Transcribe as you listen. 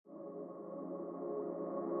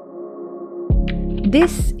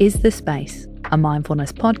This is The Space, a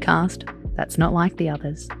mindfulness podcast that's not like the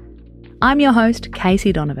others. I'm your host,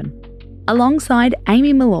 Casey Donovan. Alongside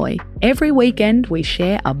Amy Molloy, every weekend we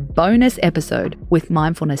share a bonus episode with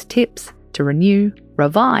mindfulness tips to renew,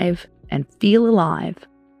 revive, and feel alive.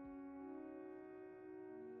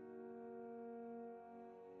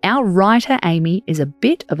 Our writer Amy is a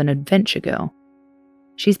bit of an adventure girl.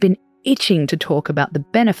 She's been itching to talk about the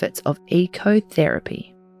benefits of ecotherapy.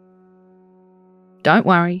 Don't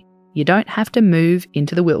worry, you don't have to move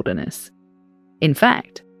into the wilderness. In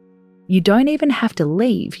fact, you don't even have to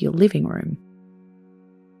leave your living room.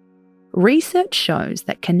 Research shows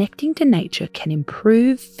that connecting to nature can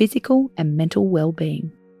improve physical and mental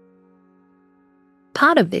well-being.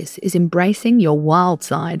 Part of this is embracing your wild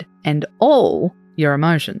side and all your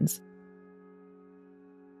emotions,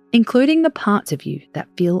 including the parts of you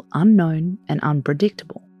that feel unknown and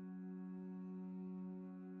unpredictable.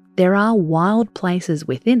 There are wild places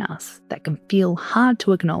within us that can feel hard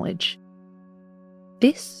to acknowledge.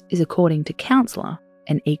 This is according to counsellor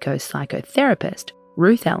and eco-psychotherapist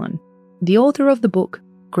Ruth Allen, the author of the book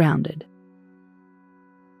Grounded.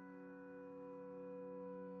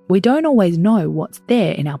 We don't always know what's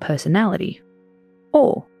there in our personality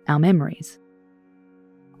or our memories.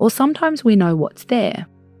 Or sometimes we know what's there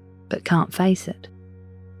but can't face it.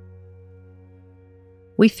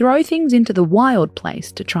 We throw things into the wild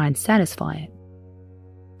place to try and satisfy it.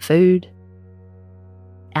 Food,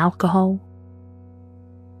 alcohol,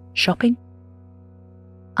 shopping,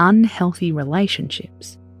 unhealthy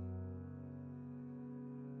relationships.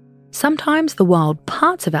 Sometimes the wild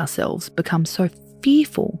parts of ourselves become so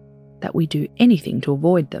fearful that we do anything to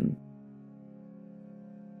avoid them.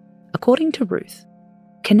 According to Ruth,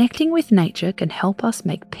 connecting with nature can help us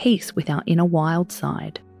make peace with our inner wild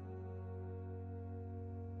side.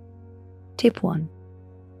 Tip 1.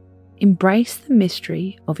 Embrace the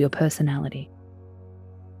mystery of your personality.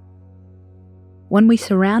 When we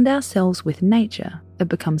surround ourselves with nature, it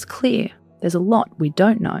becomes clear there's a lot we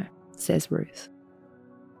don't know, says Ruth.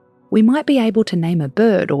 We might be able to name a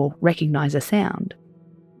bird or recognise a sound,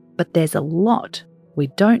 but there's a lot we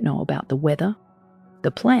don't know about the weather, the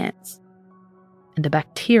plants, and the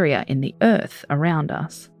bacteria in the earth around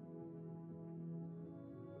us.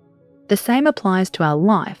 The same applies to our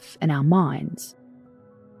life and our minds,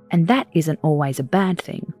 and that isn't always a bad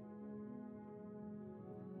thing.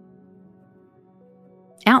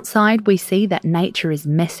 Outside, we see that nature is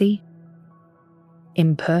messy,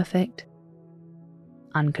 imperfect,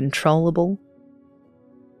 uncontrollable,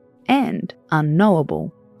 and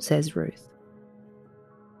unknowable, says Ruth.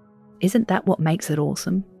 Isn't that what makes it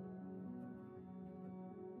awesome?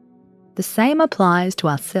 The same applies to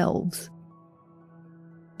ourselves.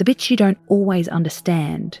 The bits you don't always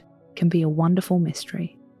understand can be a wonderful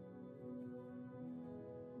mystery.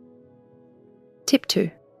 Tip 2.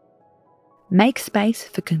 Make space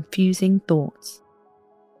for confusing thoughts.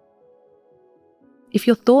 If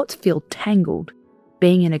your thoughts feel tangled,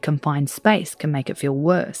 being in a confined space can make it feel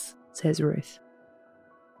worse, says Ruth.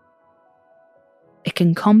 It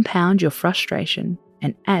can compound your frustration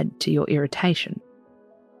and add to your irritation.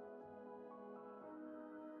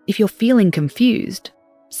 If you're feeling confused,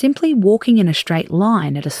 simply walking in a straight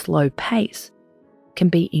line at a slow pace can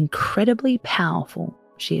be incredibly powerful,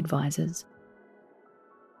 she advises.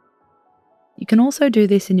 You can also do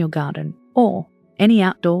this in your garden or any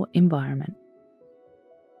outdoor environment.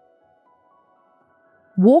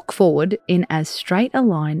 Walk forward in as straight a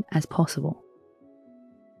line as possible.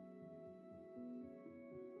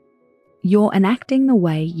 You're enacting the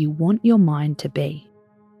way you want your mind to be.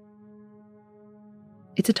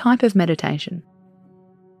 It's a type of meditation.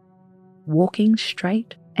 Walking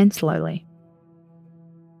straight and slowly.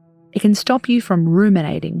 It can stop you from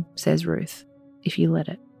ruminating, says Ruth, if you let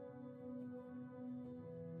it.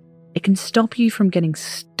 It can stop you from getting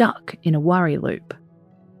stuck in a worry loop.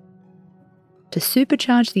 To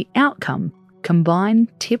supercharge the outcome, combine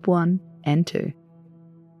tip 1 and 2.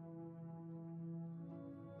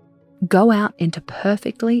 Go out into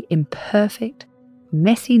perfectly imperfect,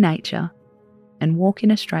 messy nature and walk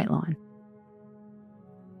in a straight line.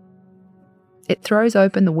 It throws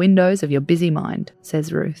open the windows of your busy mind,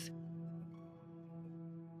 says Ruth.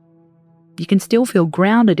 You can still feel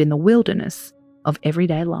grounded in the wilderness of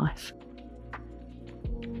everyday life.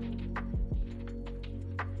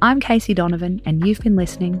 I'm Casey Donovan, and you've been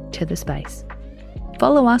listening to The Space.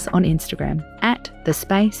 Follow us on Instagram at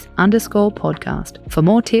 @thespace_podcast for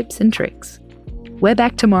more tips and tricks. We're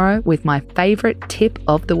back tomorrow with my favourite tip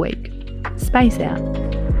of the week. Space out.